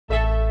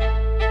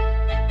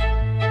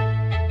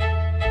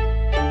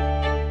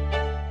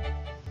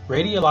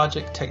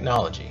Radiologic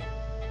Technology,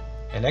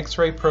 an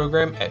X-ray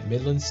program at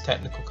Midlands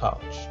Technical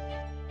College.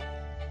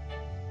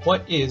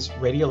 What is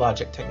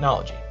radiologic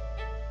technology?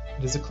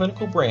 It is a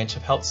clinical branch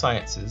of health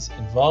sciences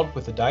involved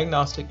with the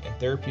diagnostic and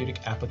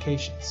therapeutic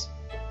applications.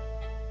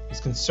 It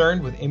is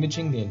concerned with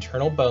imaging the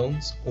internal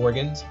bones,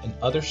 organs, and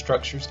other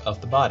structures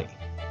of the body.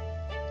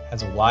 It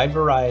has a wide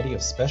variety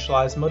of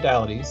specialized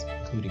modalities,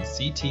 including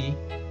CT,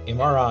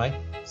 MRI,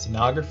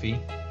 sonography,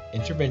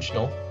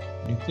 interventional,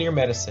 nuclear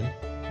medicine,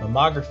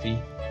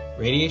 mammography,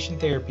 radiation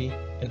therapy,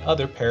 and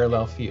other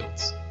parallel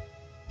fields.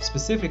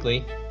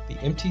 Specifically, the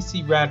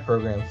MTC RAD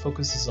program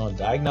focuses on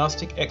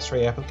diagnostic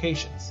X-ray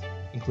applications,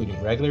 including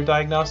regular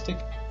diagnostic,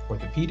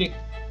 orthopedic,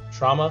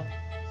 trauma,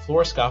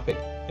 fluoroscopic,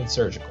 and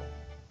surgical.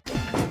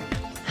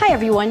 Hi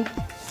everyone.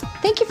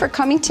 Thank you for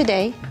coming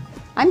today.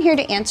 I'm here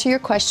to answer your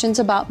questions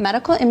about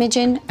medical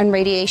imaging and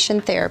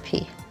radiation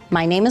therapy.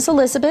 My name is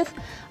Elizabeth.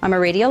 I'm a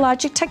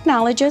radiologic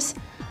technologist,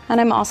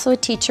 and I'm also a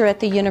teacher at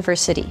the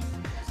university.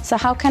 So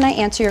how can I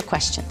answer your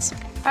questions?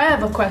 I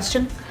have a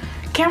question.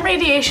 Can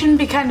radiation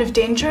be kind of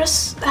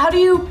dangerous? How do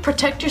you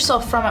protect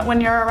yourself from it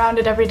when you're around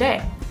it every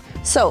day?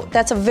 So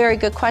that's a very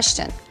good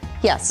question.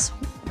 Yes,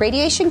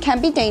 radiation can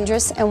be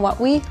dangerous, and what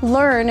we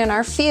learn in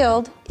our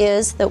field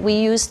is that we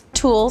use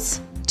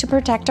tools to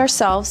protect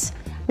ourselves.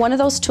 One of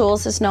those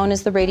tools is known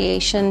as the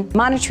radiation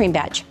monitoring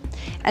badge.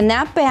 And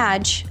that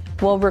badge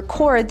will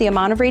record the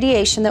amount of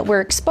radiation that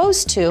we're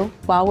exposed to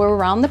while we're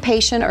around the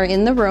patient or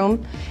in the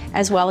room,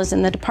 as well as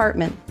in the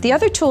department. The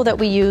other tool that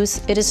we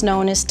use, it is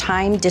known as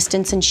time,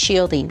 distance, and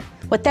shielding.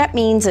 What that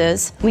means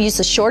is we use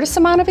the shortest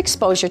amount of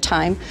exposure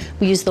time,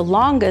 we use the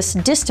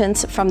longest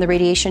distance from the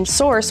radiation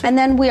source, and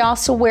then we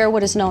also wear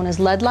what is known as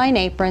lead line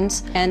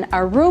aprons, and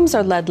our rooms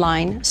are lead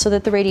line so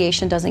that the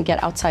radiation doesn't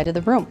get outside of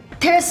the room.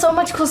 There is so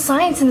much cool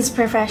science in this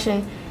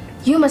profession.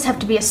 You must have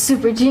to be a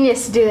super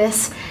genius to do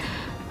this.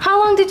 How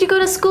long did you go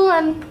to school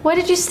and what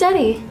did you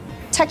study?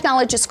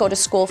 Technologists go to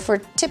school for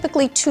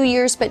typically 2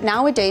 years, but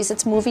nowadays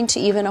it's moving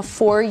to even a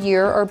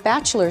 4-year or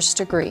bachelor's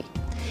degree.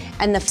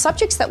 And the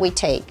subjects that we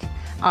take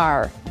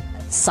are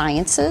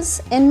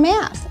sciences and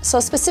math. So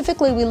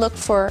specifically we look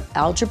for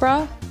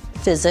algebra,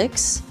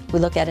 physics, we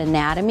look at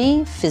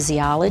anatomy,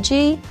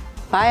 physiology,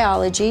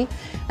 biology,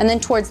 and then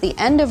towards the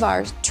end of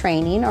our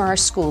training or our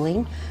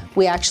schooling,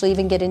 we actually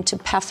even get into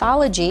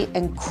pathology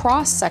and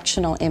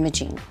cross-sectional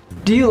imaging.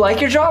 Do you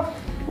like your job?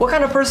 What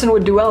kind of person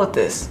would do well at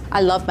this? I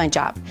love my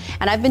job,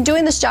 and I've been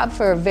doing this job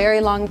for a very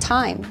long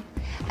time.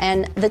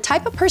 And the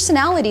type of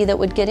personality that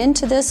would get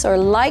into this or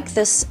like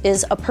this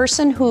is a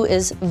person who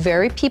is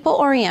very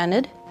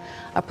people-oriented,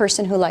 a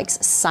person who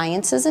likes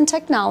sciences and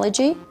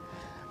technology,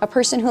 a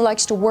person who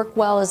likes to work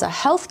well as a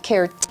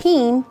healthcare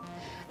team,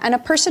 and a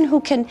person who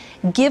can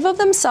give of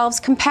themselves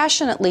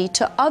compassionately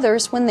to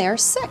others when they're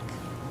sick.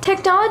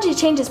 Technology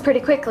changes pretty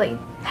quickly.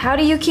 How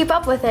do you keep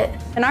up with it?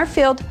 In our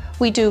field,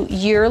 we do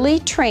yearly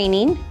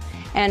training,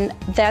 and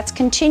that's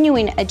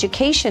continuing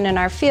education in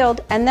our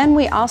field, and then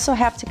we also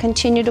have to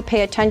continue to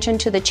pay attention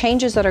to the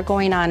changes that are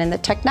going on in the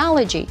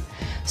technology.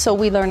 So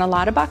we learn a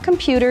lot about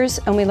computers,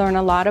 and we learn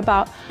a lot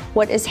about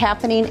what is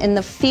happening in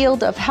the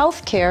field of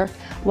healthcare,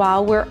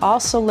 while we're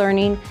also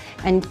learning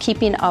and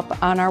keeping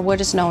up on our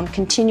what is known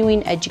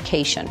continuing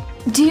education.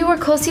 Do you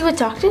work closely with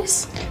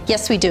doctors?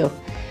 Yes, we do.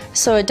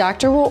 So a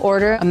doctor will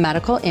order a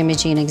medical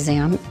imaging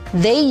exam.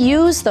 They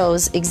use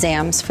those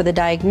exams for the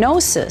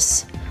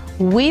diagnosis.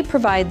 We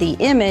provide the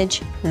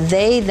image,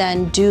 they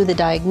then do the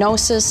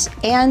diagnosis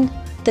and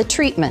the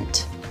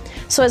treatment.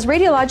 So as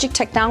radiologic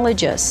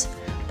technologists,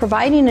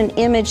 providing an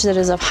image that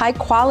is of high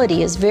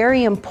quality is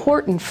very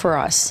important for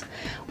us.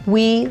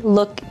 We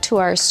look to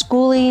our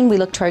schooling, we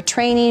look to our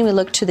training, we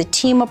look to the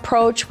team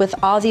approach with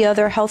all the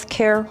other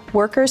healthcare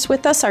workers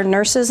with us, our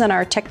nurses and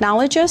our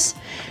technologists,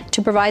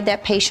 to provide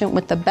that patient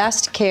with the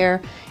best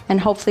care, and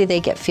hopefully they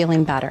get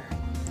feeling better.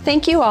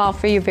 Thank you all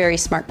for your very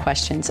smart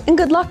questions, and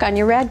good luck on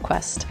your rad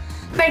quest.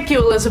 Thank you,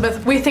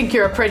 Elizabeth. We think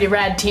you're a pretty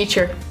rad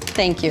teacher.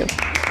 Thank you.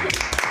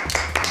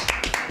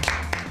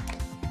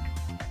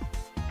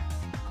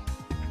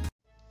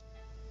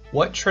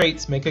 What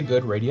traits make a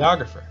good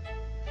radiographer?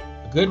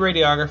 A good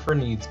radiographer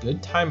needs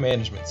good time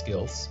management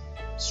skills,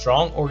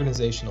 strong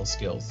organizational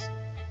skills,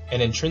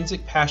 an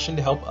intrinsic passion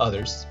to help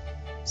others,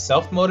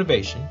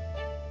 self-motivation,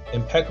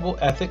 impeccable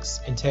ethics,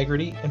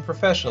 integrity, and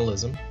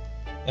professionalism,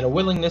 and a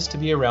willingness to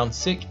be around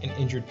sick and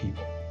injured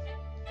people.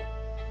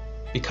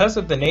 Because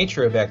of the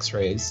nature of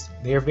X-rays,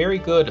 they are very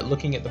good at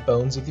looking at the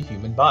bones of the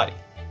human body.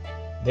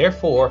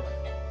 Therefore,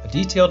 a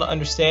detailed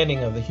understanding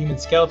of the human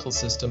skeletal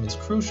system is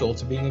crucial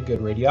to being a good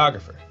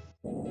radiographer.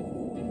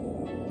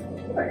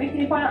 Courtney, can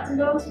you point out some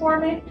bones for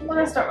me? We're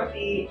going to start with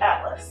the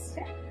atlas.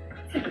 Okay.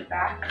 Take it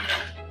back.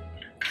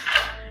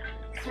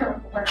 Start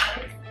with the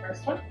vertebrae, the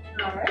first one.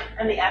 Alright.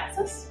 And the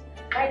axis?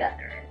 Right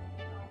under it.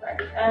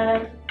 Alright.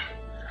 And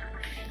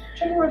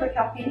show me where the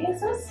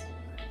calcaneus is.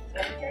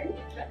 Okay.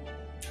 Alright.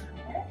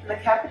 And the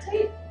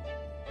capitate.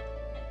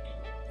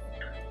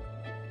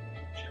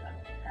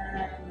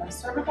 And the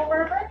cervical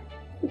vertebrae.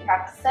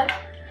 Capstan.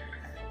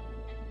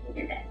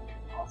 You're dead.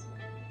 Awesome.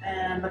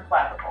 And the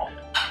clavicle.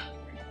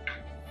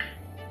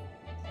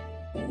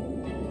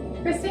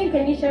 Christine,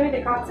 can you show me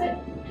the coccyx?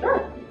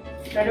 Sure.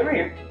 Right over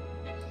here.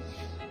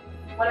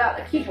 What about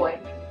the cuboid?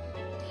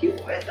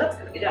 Cuboid, that's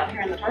going to be down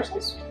here in the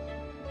tarsus.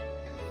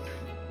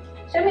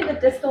 Show me the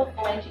distal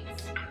phalanges.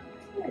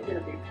 It's going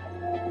to be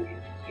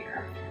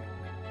here.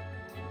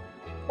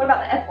 What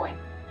about the epipoint?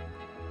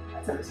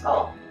 That's in the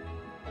skull.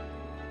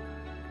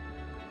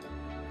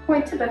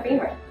 Point to the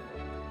femur.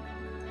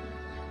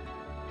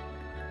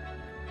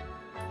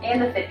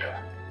 And the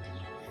fibula.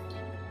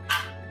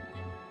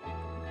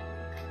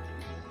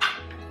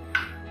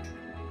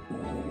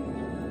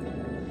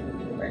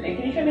 And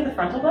can you show me the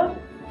frontal lobe?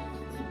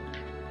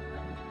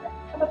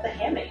 How about the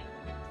hamate?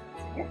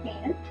 Your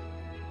hand.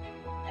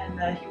 And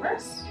the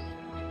humerus?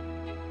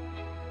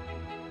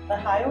 The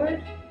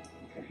hyoid?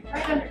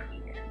 Right under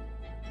here.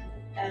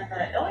 And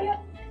the ilia?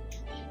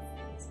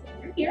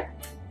 Over here.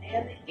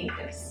 And the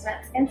incus.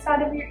 That's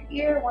inside of your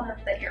ear, one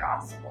of the ear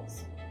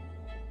ossicles.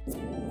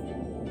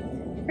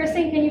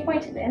 Christine, can you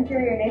point to the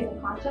inferior nasal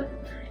concha?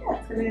 Yeah,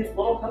 it's going to be these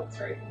little hooks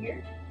right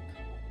here.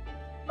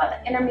 About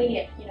the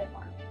intermediate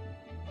cuneiform.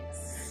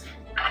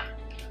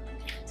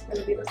 It's going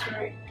to be this one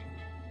right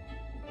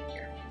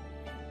here.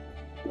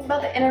 What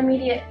about the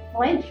intermediate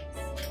phalanges?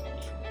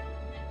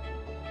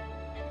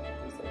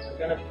 These are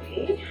going to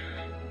be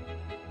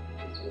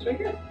these ones right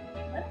here.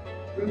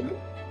 Mm-hmm.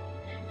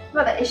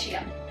 What about the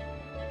ischium?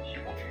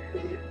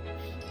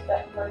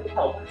 That part of the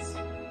pelvis.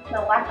 The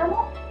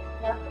lacrimal?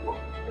 Lateral.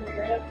 And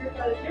we're right up here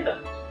by the jejunum.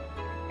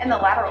 And the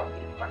lateral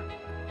cuneiform.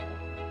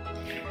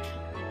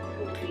 It's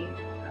going to be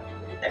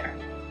right there.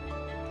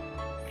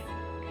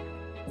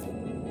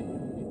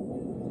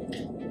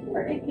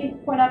 Alright, can you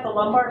point out the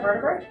lumbar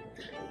vertebrae?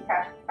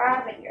 Okay,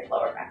 5 in your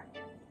lower back.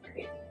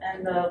 Great.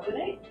 And the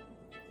lunate?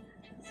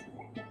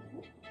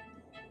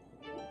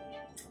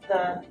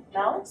 The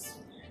malleus?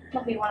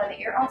 Will be one of the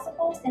ear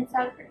ossicles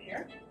inside of your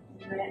ear.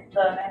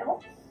 The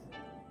mandible?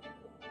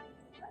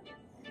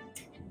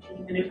 The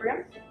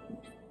manubrium?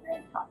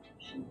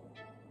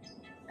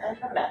 And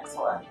the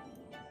maxilla.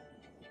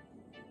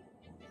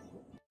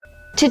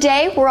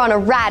 Today, we're on a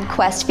rad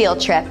quest field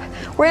trip.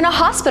 We're in a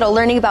hospital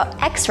learning about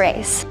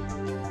x-rays.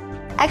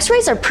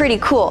 X-rays are pretty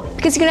cool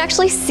because you can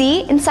actually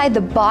see inside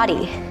the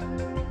body.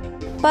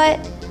 But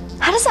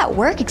how does that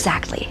work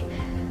exactly?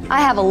 I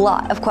have a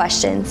lot of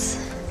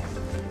questions.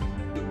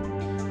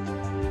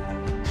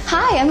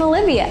 Hi, I'm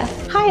Olivia.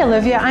 Hi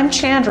Olivia, I'm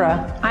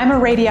Chandra. I'm a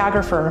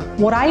radiographer.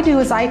 What I do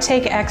is I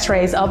take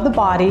x-rays of the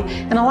body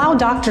and allow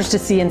doctors to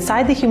see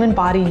inside the human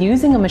body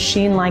using a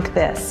machine like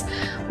this.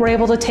 We're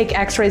able to take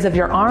x-rays of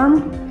your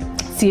arm,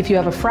 see if you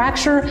have a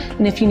fracture,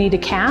 and if you need a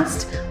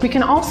cast. We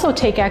can also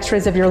take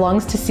x-rays of your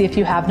lungs to see if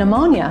you have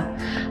pneumonia.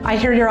 I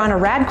hear you're on a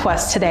rad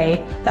quest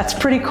today. That's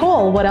pretty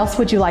cool. What else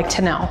would you like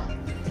to know?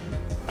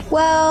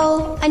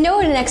 Well, I know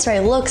what an x-ray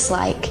looks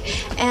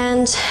like,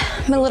 and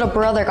my little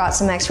brother got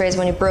some x-rays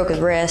when he broke his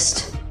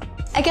wrist.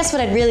 I guess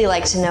what I'd really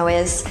like to know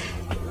is,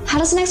 how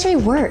does an x-ray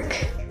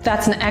work?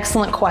 That's an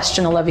excellent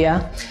question,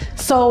 Olivia.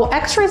 So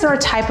x-rays are a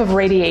type of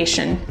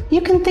radiation.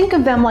 You can think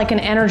of them like an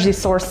energy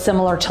source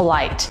similar to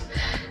light.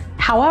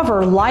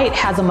 However, light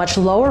has a much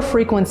lower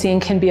frequency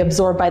and can be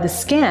absorbed by the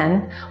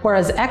skin,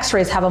 whereas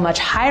x-rays have a much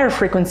higher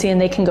frequency and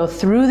they can go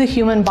through the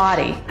human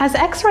body. As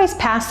x-rays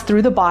pass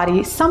through the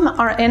body, some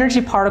are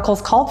energy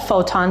particles called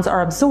photons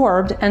are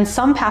absorbed and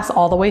some pass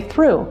all the way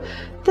through.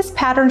 This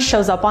pattern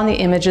shows up on the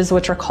images,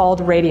 which are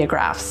called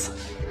radiographs.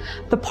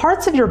 The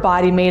parts of your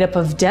body made up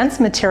of dense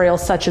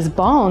materials such as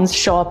bones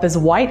show up as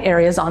white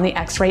areas on the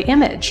x-ray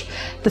image.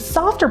 The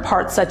softer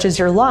parts such as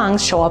your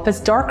lungs show up as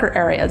darker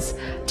areas.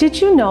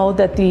 Did you know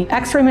that the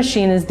x-ray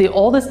machine is the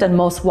oldest and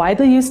most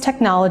widely used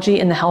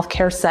technology in the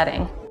healthcare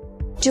setting?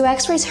 Do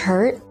x-rays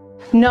hurt?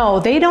 No,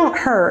 they don't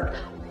hurt,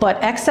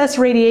 but excess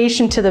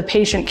radiation to the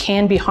patient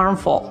can be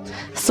harmful.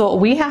 So what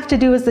we have to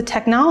do as the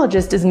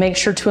technologist is make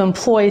sure to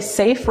employ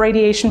safe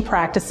radiation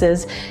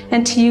practices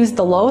and to use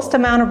the lowest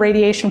amount of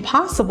radiation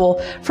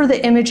possible for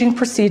the imaging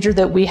procedure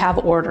that we have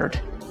ordered.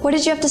 What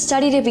did you have to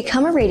study to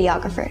become a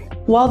radiographer?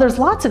 Well, there's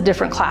lots of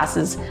different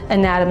classes: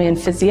 anatomy and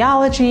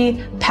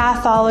physiology,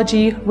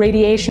 pathology,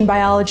 radiation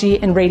biology,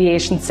 and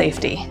radiation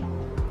safety.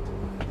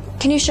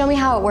 Can you show me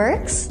how it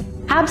works?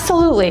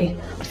 Absolutely.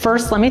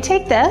 First, let me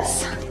take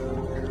this.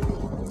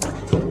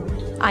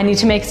 I need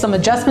to make some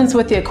adjustments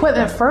with the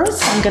equipment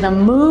first. I'm gonna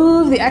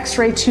move the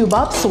x-ray tube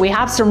up so we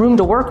have some room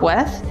to work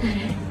with.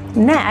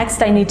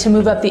 Next, I need to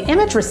move up the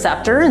image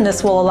receptor, and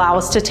this will allow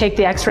us to take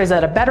the x-rays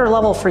at a better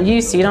level for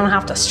you so you don't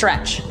have to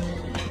stretch.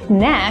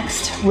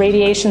 Next,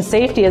 radiation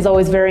safety is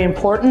always very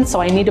important,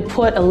 so I need to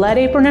put a lead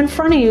apron in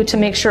front of you to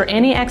make sure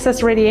any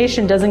excess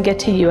radiation doesn't get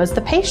to you as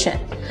the patient.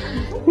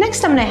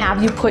 Next, I'm going to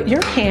have you put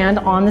your hand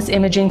on this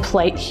imaging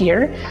plate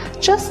here,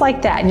 just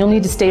like that, and you'll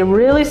need to stay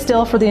really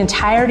still for the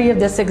entirety of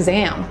this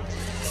exam.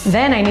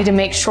 Then I need to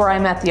make sure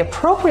I'm at the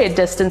appropriate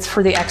distance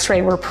for the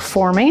x-ray we're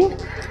performing.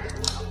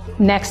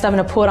 Next, I'm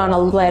going to put on a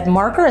lead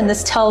marker, and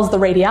this tells the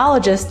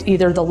radiologist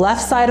either the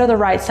left side or the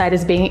right side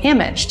is being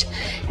imaged.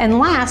 And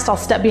last, I'll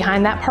step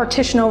behind that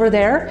partition over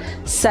there,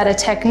 set a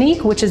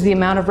technique, which is the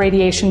amount of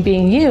radiation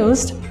being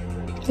used,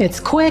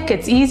 It's quick,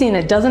 it's easy, and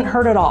it doesn't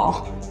hurt at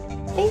all.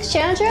 Thanks,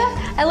 Chandra.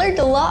 I learned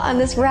a lot on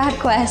this rad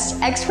quest.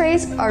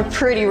 X-rays are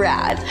pretty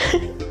rad.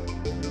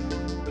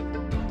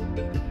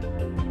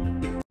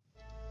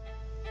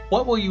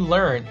 What will you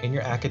learn in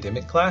your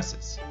academic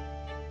classes?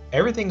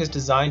 Everything is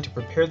designed to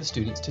prepare the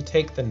students to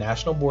take the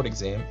national board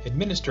exam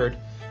administered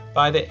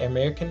by the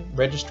American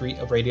Registry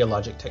of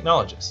Radiologic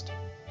Technologists.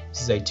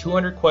 This is a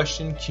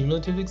 200-question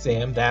cumulative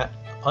exam that,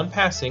 upon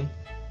passing,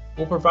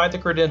 will provide the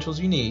credentials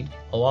you need,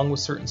 along with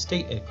certain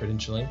state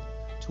credentialing,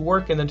 to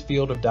work in the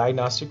field of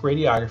diagnostic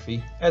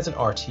radiography as an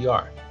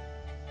RTR.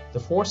 The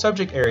 4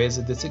 subject areas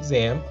of this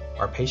exam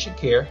are patient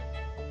care,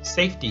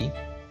 safety,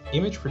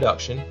 image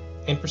production,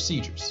 and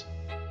procedures.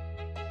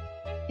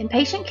 In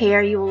patient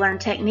care, you will learn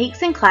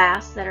techniques in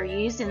class that are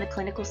used in the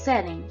clinical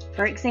setting.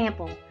 For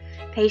example,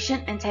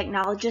 patient and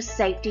technologist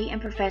safety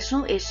and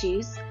professional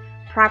issues,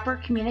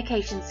 proper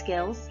communication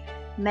skills,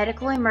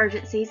 medical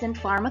emergencies and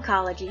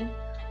pharmacology,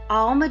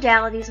 all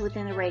modalities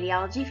within the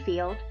radiology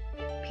field,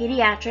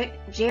 pediatric,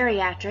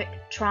 geriatric,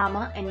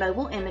 trauma and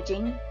mobile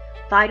imaging,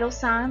 vital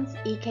signs,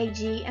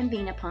 EKG and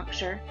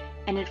venipuncture,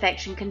 and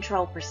infection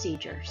control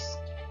procedures.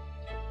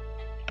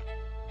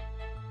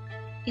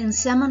 In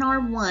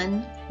Seminar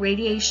 1,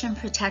 Radiation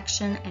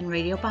Protection and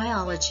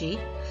Radiobiology,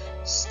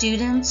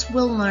 students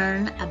will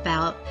learn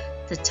about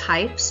the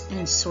types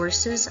and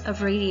sources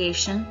of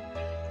radiation,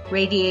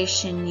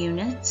 radiation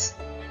units,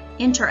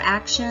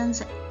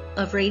 interactions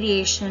of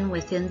radiation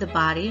within the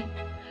body,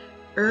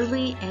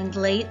 early and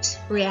late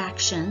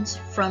reactions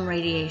from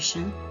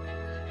radiation,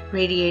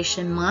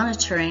 radiation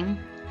monitoring,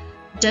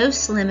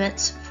 dose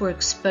limits for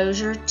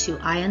exposure to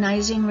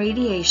ionizing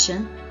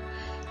radiation,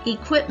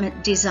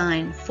 equipment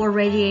design for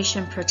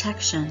radiation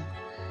protection,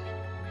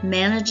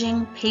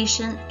 managing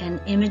patient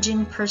and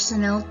imaging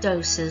personnel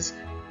doses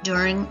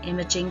during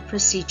imaging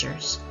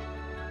procedures.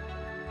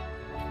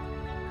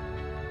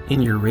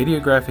 In your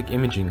radiographic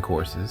imaging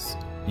courses,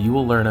 you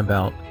will learn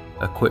about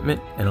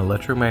equipment and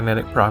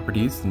electromagnetic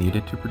properties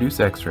needed to produce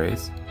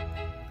X-rays,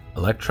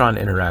 electron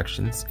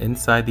interactions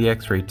inside the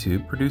X-ray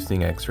tube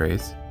producing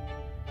X-rays,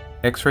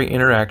 X-ray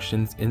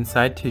interactions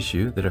inside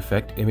tissue that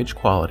affect image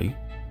quality,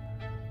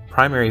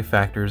 primary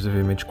factors of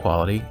image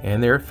quality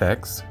and their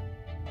effects,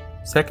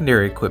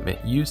 secondary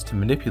equipment used to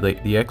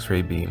manipulate the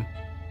X-ray beam,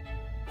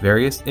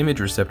 various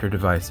image receptor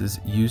devices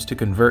used to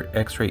convert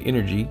X-ray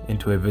energy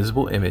into a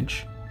visible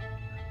image,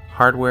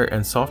 hardware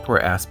and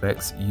software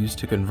aspects used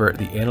to convert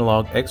the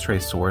analog X-ray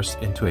source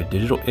into a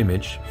digital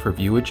image for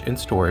viewage and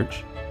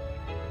storage,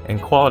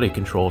 and quality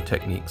control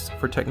techniques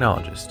for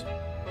technologists.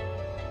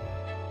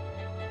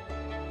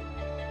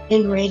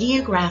 In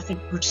radiographic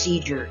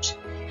procedures,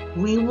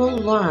 we will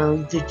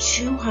learn the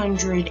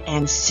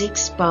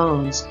 206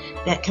 bones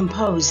that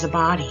compose the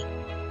body,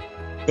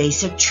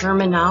 basic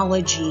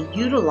terminology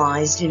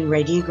utilized in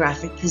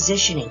radiographic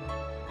positioning,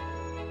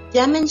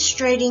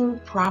 demonstrating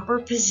proper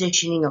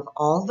positioning of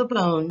all the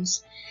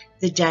bones,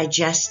 the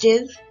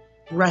digestive,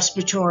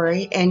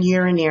 respiratory, and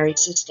urinary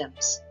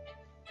systems,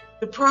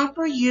 the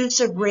proper use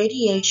of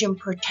radiation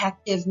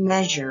protective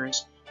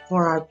measures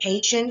for our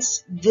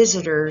patients,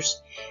 visitors,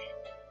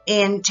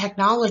 and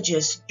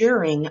technologists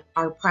during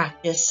our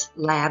practice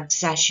lab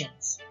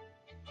sessions.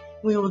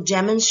 We will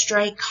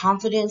demonstrate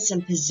confidence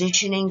and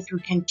positioning through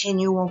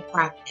continual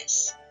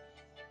practice.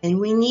 And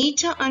we need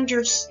to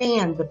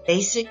understand the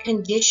basic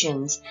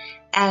conditions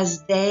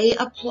as they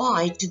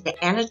apply to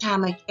the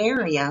anatomic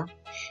area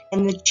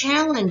and the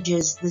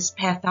challenges this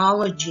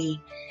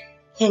pathology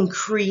can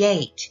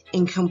create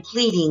in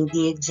completing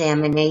the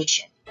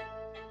examination.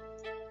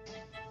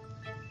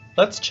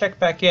 Let's check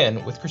back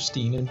in with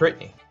Christine and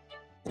Brittany.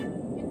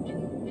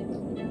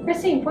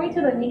 Christine, point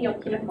to the medial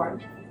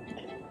cuneiform.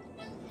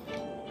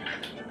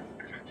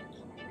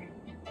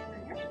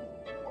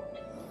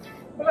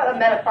 What about the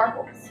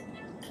metacarpals?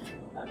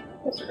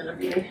 Those are going to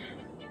be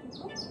these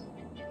ones.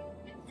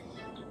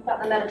 What about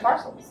the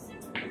metatarsals?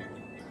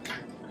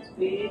 Let's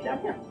be down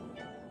here.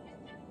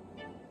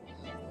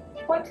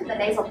 Point to the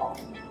nasal ball.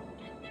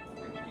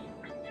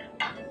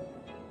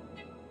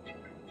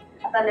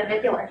 How about the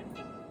navicular?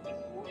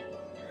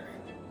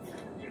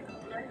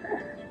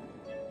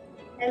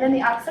 And then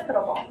the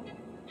occipital ball.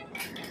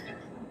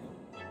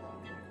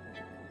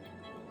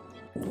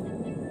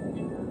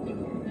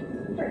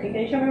 Can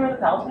you show me where the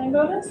palatine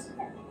bone is?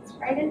 Yeah, it's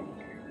right in here.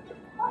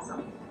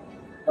 Awesome.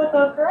 What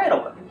the parietal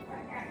bone?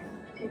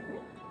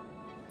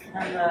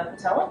 And the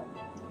patella?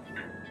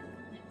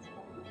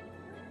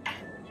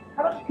 How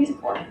about the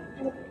pisiform?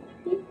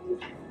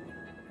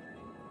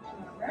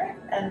 Alright,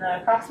 and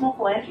the proximal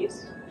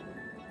phalanges?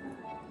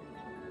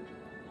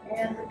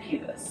 And the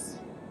pubis.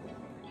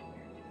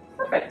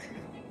 Perfect.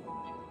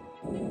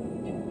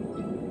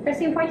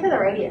 Christine, point to the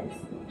radius.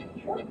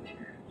 Sure.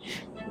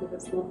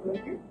 This little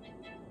bit here.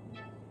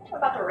 What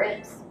about the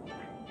ribs?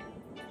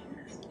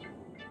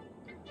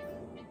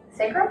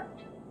 Sacrum?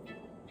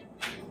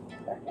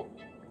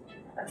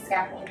 A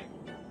scapula.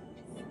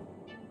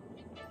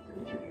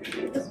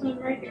 This one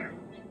right here.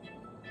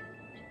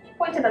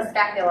 Point to the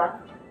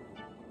scapula.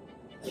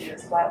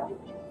 This flat one.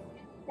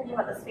 Think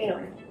about the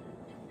sphenoid.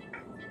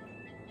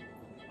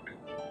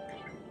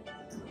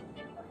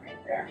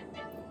 Right there.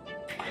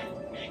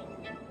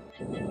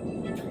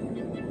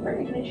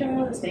 Perfect. Can you show me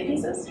where the stay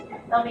piece is?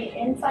 They'll be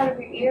inside of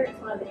your ear. It's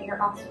one of the ear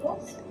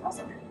obstacles.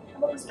 Awesome. How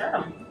about the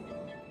sternum?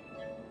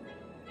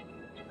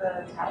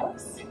 The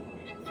talus?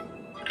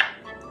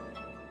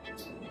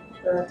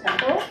 The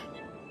temporal?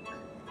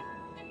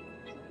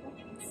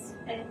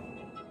 And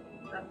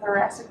the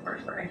thoracic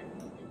vertebrae.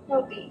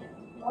 Will be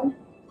 1.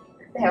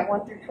 They have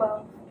 1 through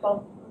 12.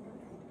 12.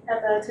 And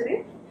the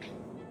tibia?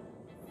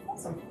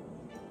 Awesome.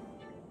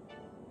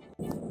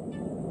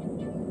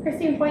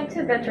 Christine, point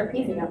to the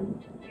trapezium.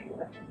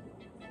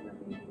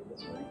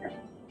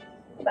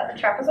 What about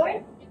the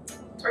trapezoid?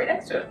 It's right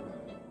next to it.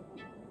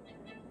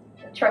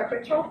 The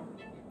trochlear?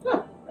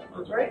 Oh, that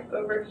one's right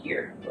over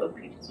here. Both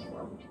pieces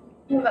form.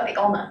 What about the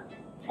ulna?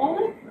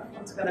 Ulna? That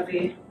one's going to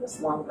be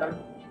this long then.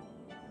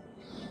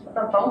 What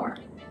about vomer?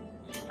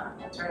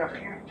 That's right over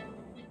here.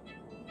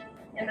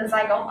 And the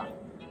zygoma?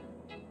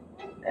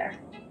 There.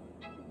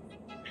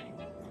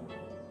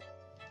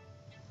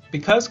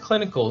 Because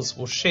clinicals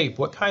will shape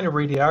what kind of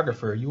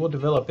radiographer you will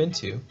develop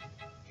into,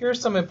 here are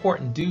some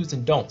important do's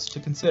and don'ts to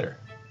consider.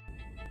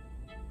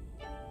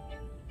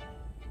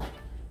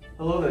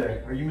 Hello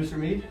there. Are you Mr.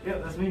 Mead? Yeah,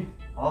 that's me.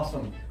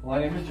 Awesome. My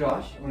name is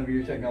Josh. I'm going to be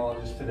your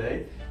technologist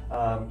today.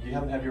 Do you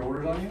happen to have your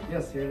orders on you?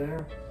 Yes, here they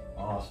are.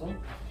 Awesome.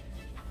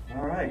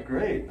 All right,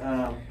 great.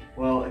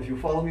 Well, if you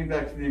follow me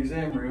back to the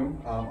exam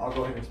room, I'll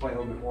go ahead and explain a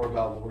little bit more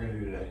about what we're going to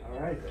do today. All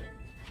right.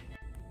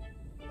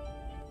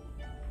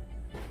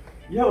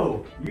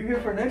 Yo, you here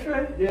for an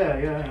x-ray? Yeah,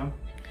 I am.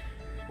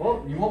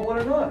 Well, you want one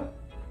or not?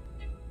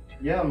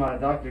 Yeah, my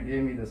doctor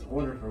gave me this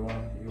order for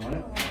one. You want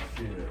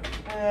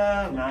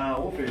it?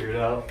 Nah, we'll figure it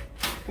out.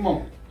 Come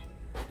on.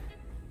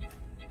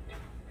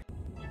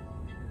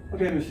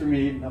 Okay, Mr.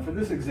 Mead, now for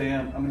this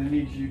exam, I'm going to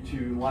need you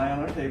to lie on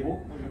our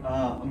table.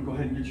 I'm going to go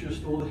ahead and get you a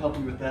stool to help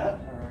you with that.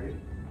 All right.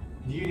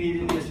 Do you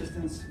need any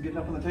assistance getting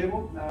up on the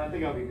table? No, I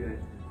think I'll be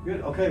good.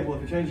 Good. Okay, well,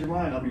 if you change your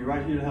mind, I'll be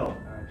right here to help. All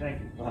right,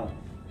 thank you.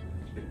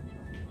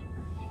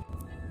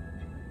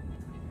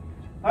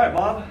 All right,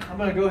 Bob, I'm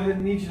going to go ahead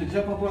and need you to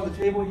jump up on the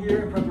table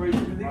here in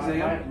preparation for the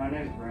exam. My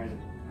name's Brandon.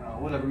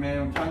 Whatever,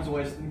 man. Time's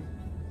wasting.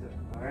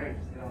 All right,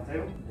 let's get on the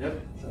table.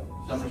 Yep. So.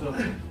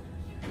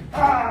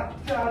 Ah,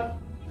 God.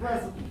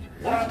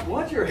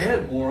 Watch your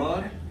head,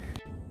 moron.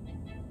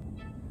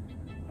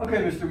 Okay,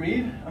 Mr.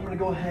 Mead, I'm going to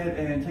go ahead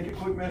and take a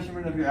quick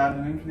measurement of your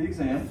abdomen for the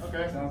exam.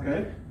 Okay, sounds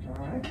good. All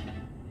right.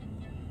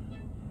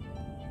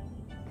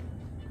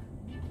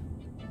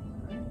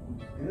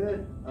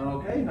 Good.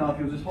 Okay, now if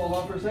you'll just hold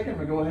on for a second, I'm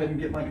going to go ahead and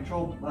get my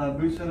control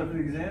booth set up for the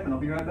exam, and I'll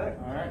be right back.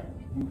 All right.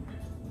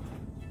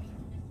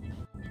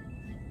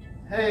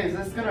 Hey, is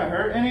this going to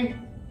hurt any?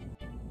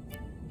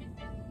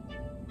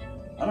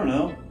 I don't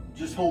know.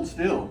 Just hold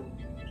still.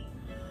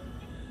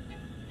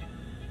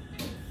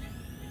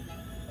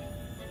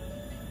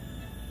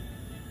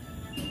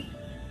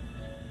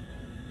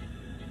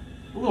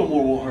 A little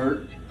more won't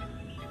hurt.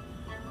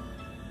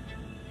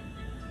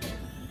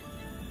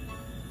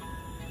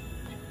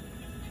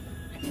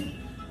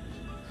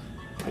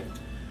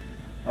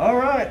 All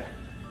right.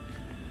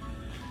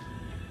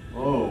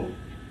 Whoa,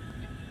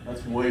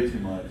 that's way too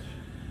much.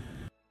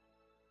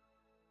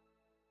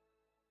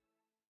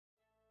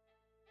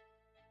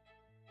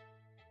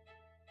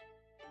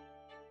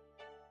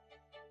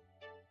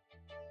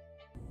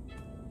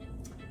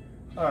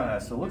 All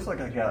right, so it looks like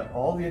I got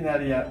all the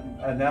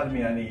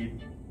anatomy I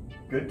need.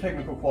 Good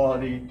technical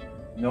quality,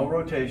 no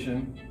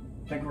rotation.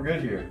 I think we're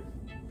good here.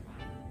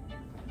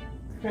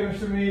 Okay,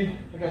 Mr. Mead,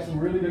 I got some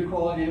really good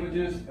quality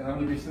images, and I'm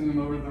going to be sending them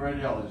over to the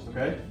radiologist,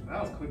 okay?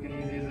 That was quick and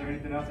easy. Is there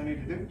anything else I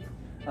need to do?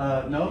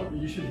 No,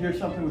 you should hear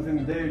something within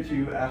a day or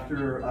two after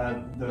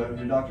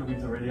your doctor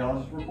reads the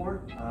radiologist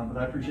report, but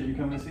I appreciate you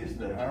coming to see us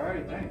today. All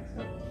right, thanks.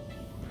 Yep.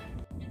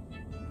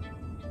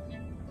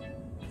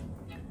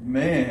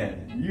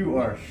 Man, you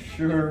are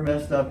sure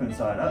messed up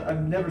inside.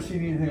 I've never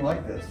seen anything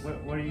like this.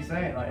 What are you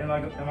saying? Like, am I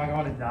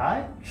going to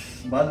die?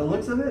 By the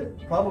looks of it,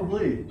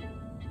 probably.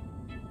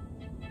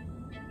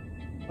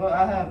 But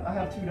I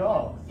have 2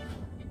 dogs.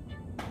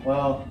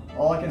 Well,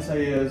 all I can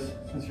say is,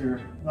 since you're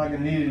not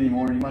going to need it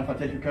anymore, do you mind if I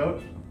take your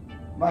coat?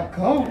 My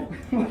coat?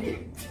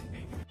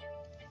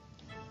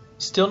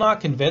 Still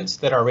not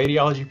convinced that our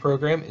radiology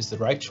program is the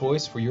right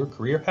choice for your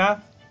career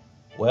path?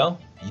 Well,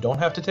 you don't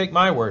have to take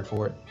my word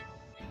for it.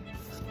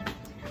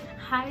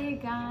 Hi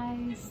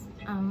guys,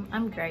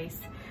 I'm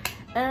Grace.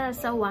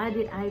 So why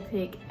did I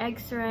pick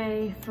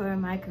X-ray for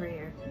my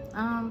career?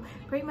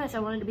 Pretty much I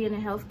wanted to be in the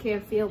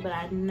healthcare field, but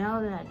I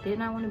know that I did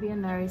not want to be a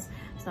nurse.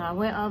 So I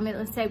went on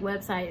Midlands Tech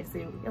website to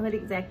see what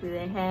exactly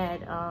they had,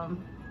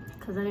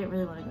 because I didn't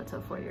really want to go to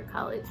a 4-year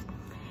college.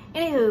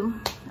 Anywho,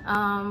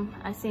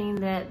 I seen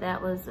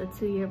that was a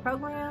 2-year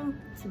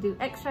program to do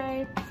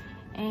X-ray,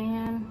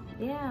 and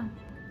yeah,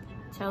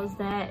 chose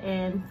that,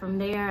 and from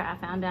there I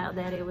found out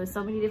that it was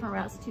so many different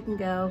routes that you can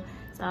go.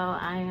 So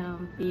I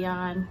am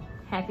beyond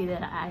happy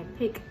that I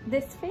picked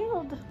this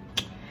field.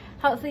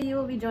 Hopefully you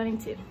will be joining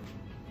too.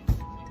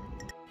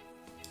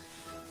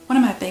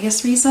 One of my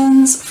biggest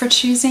reasons for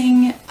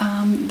choosing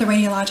the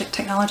Radiologic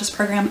Technologist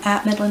program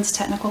at Midlands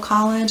Technical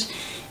College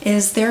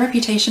is their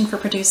reputation for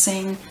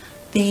producing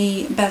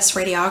the best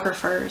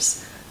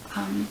radiographers.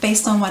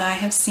 Based on what I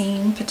have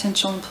seen,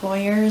 potential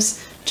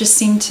employers just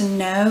seem to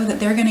know that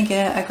they're going to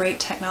get a great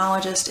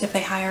technologist if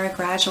they hire a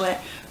graduate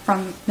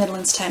from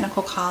Midlands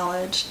Technical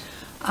College.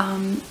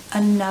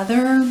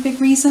 Another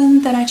big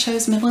reason that I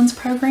chose Midlands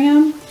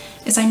program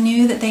is I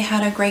knew that they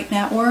had a great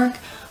network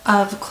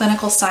of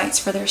clinical sites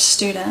for their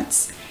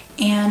students,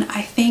 and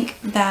I think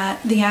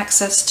that the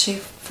access to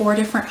 4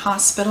 different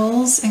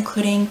hospitals,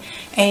 including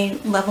a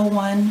level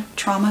 1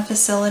 trauma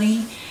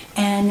facility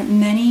and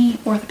many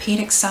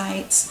orthopedic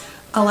sites,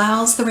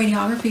 allows the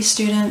radiography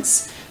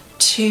students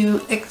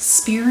to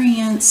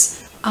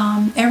experience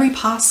every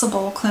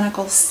possible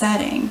clinical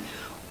setting,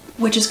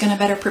 which is going to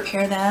better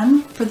prepare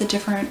them for the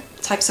different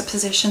types of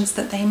positions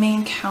that they may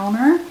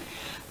encounter,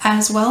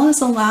 as well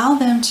as allow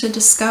them to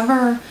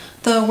discover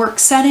the work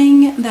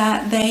setting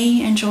that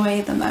they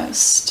enjoy the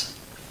most.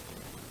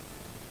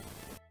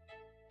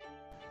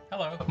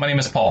 Hello, my name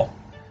is Paul.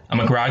 I'm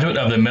a graduate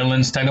of the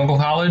Midlands Technical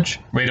College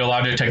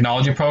Radiologic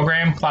Technology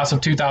program, class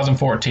of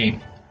 2014.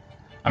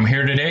 I'm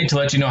here today to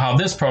let you know how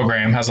this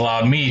program has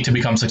allowed me to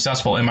become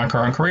successful in my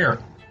current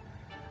career.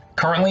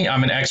 Currently,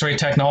 I'm an X-ray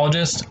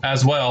technologist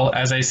as well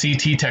as a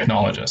CT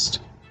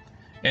technologist.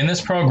 In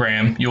this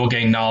program, you will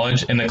gain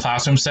knowledge in the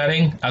classroom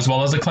setting as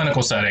well as the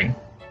clinical setting.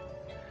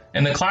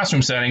 In the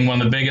classroom setting,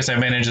 one of the biggest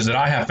advantages that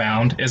I have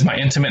found is my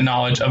intimate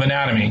knowledge of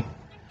anatomy.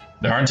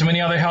 There aren't too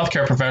many other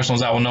healthcare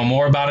professionals that will know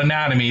more about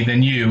anatomy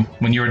than you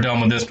when you are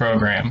done with this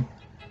program.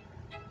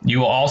 You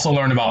will also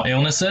learn about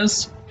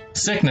illnesses,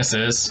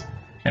 sicknesses,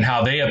 and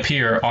how they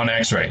appear on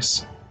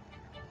X-rays.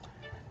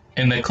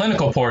 In the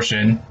clinical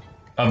portion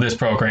of this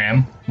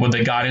program, with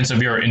the guidance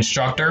of your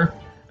instructor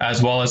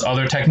as well as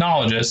other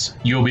technologists,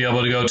 you will be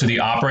able to go to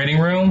the operating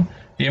room,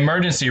 the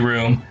emergency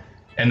room,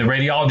 and the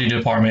radiology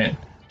department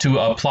to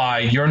apply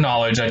your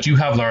knowledge that you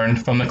have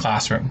learned from the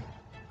classroom.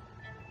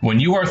 When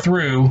you are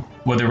through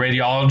with the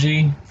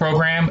radiology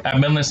program at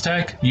Midlands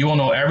Tech, you will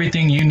know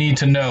everything you need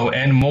to know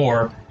and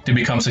more to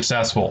become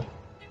successful.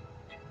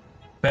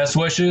 Best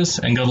wishes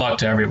and good luck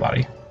to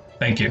everybody.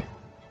 Thank you.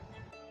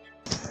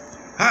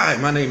 Hi,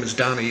 my name is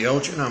Donnie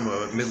Elgin. I'm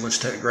a Midlands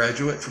Tech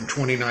graduate from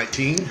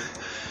 2019,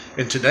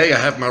 and today I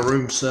have my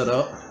room set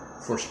up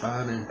for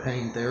spine and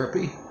pain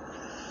therapy.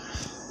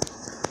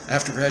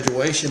 After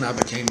graduation, I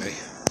became a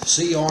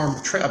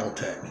C-arm travel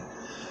tech.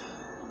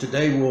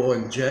 Today we'll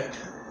inject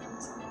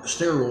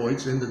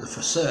steroids into the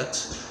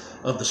facets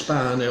of the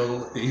spine,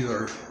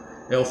 either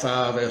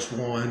L5,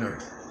 S1, or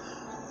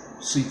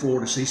C4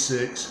 to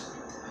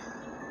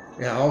C6.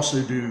 Yeah, I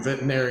also do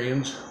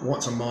veterinarians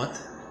once a month.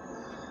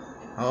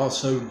 I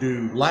also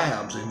do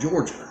labs in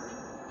Georgia,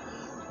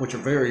 which are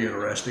very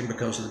interesting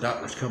because the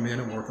doctors come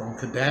in and work on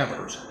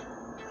cadavers,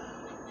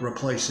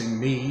 replacing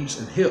knees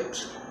and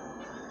hips.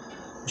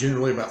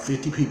 Generally about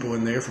 50 people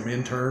in there, from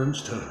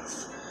interns to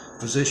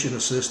physician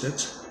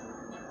assistants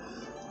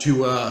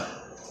to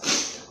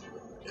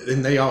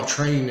and they all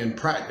train and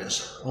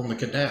practice on the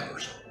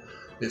cadavers.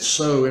 It's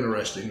so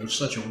interesting. It's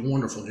such a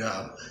wonderful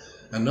job.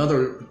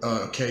 Another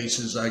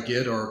cases I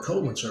get are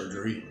colon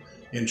surgery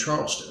in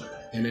Charleston,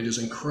 and it is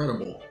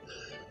incredible.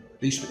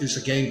 It's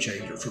a game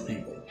changer for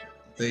people.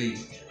 They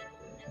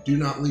do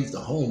not leave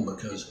the home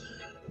because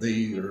they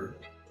either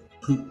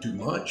poop too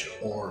much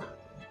or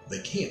they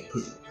can't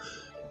poop.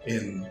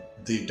 And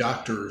the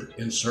doctor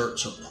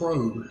inserts a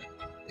probe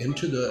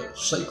into the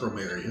sacrum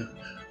area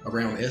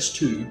around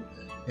S2,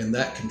 and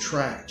that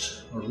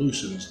contracts or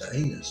loosens the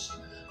anus.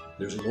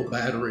 There's a little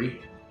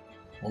battery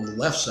on the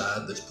left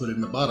side that's put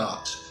in the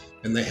buttocks,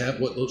 and they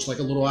have what looks like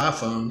a little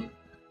iPhone,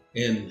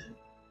 and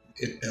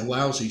it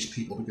allows these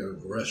people to go to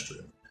the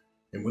restroom.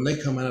 And when they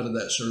come out of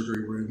that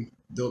surgery room,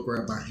 they'll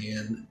grab my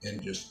hand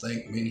and just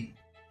thank me,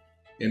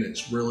 and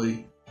it's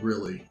really,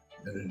 really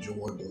an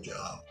enjoyable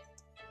job.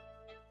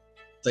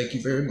 Thank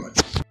you very much.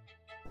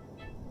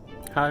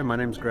 Hi, my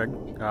name's Greg.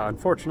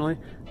 Unfortunately,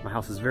 my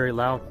house is very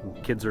loud.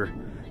 Kids are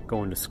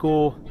going to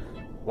school,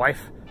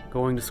 wife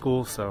going to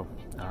school, so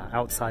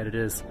outside it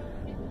is.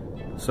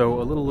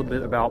 So a little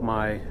bit about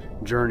my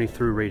journey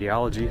through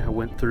radiology. I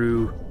went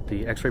through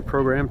the X-ray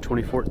program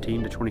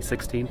 2014 to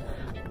 2016.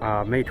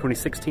 May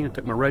 2016 I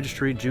took my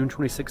registry. June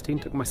 2016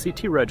 took my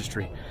CT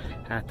registry.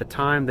 At the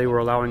time they were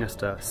allowing us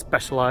to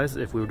specialize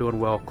if we were doing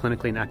well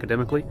clinically and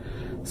academically.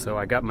 So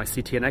I got my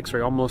CT and X-ray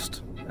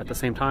almost at the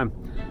same time.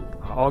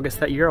 August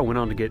that year I went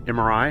on to get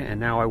MRI, and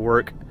now I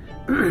work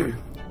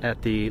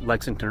at the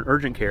Lexington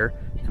Urgent Care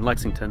in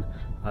Lexington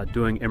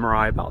doing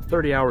MRI about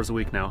 30 hours a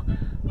week now.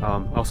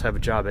 I also have a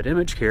job at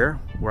Image Care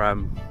where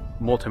I'm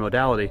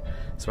multimodality,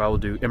 so I will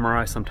do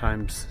MRI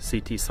sometimes,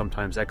 CT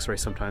sometimes, X-ray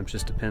sometimes,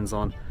 just depends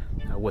on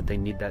what they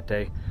need that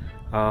day.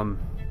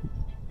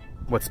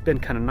 What's been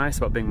kind of nice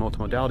about being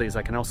multimodality is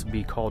I can also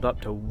be called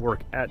up to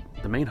work at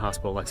the main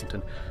hospital in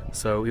Lexington.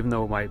 So even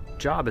though my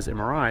job is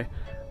MRI,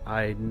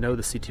 I know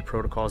the CT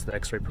protocols, the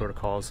X-ray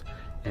protocols,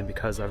 And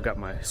because I've got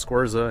my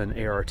Squirza and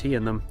ART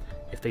in them,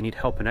 if they need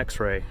help in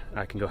x-ray,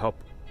 I can go help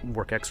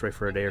work x-ray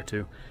for a day or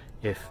two.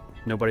 If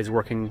nobody's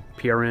working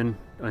PRN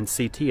on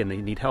CT and they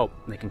need help,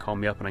 they can call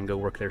me up and I can go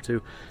work there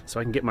too. So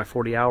I can get my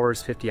 40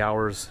 hours, 50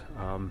 hours.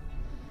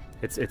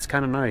 It's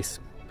kind of nice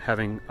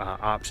having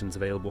options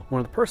available.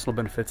 One of the personal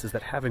benefits is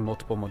that having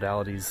multiple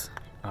modalities,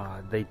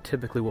 they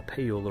typically will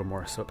pay you a little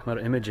more. So at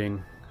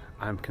imaging,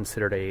 I'm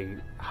considered a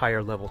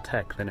higher level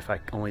tech than if I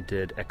only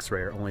did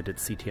x-ray or only did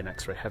CT and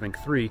x-ray. Having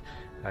 3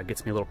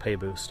 gets me a little pay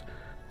boost.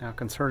 Now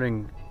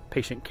concerning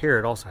patient care,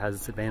 it also has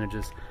its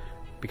advantages,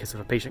 because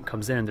if a patient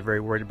comes in, they're very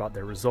worried about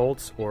their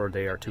results, or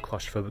they are too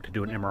claustrophobic to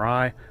do an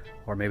MRI,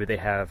 or maybe they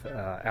have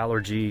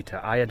allergy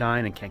to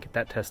iodine and can't get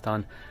that test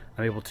done,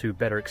 I'm able to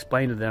better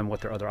explain to them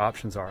what their other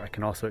options are. I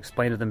can also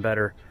explain to them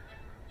better,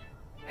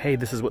 hey,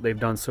 this is what they've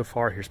done so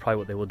far, here's probably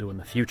what they will do in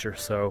the future.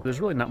 So there's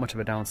really not much of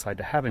a downside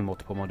to having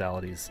multiple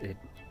modalities. It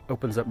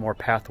opens up more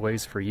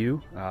pathways for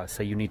you.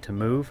 Say you need to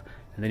move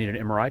and they need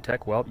an MRI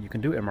tech, well, you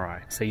can do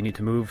MRI. Say you need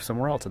to move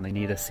somewhere else and they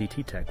need a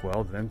CT tech,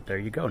 well, then there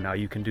you go. Now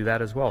you can do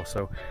that as well.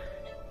 So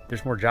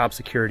there's more job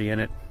security in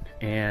it,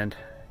 and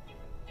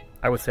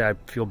I would say I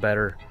feel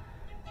better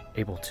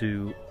able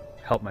to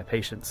help my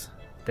patients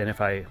than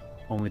if I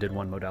only did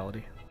one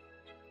modality.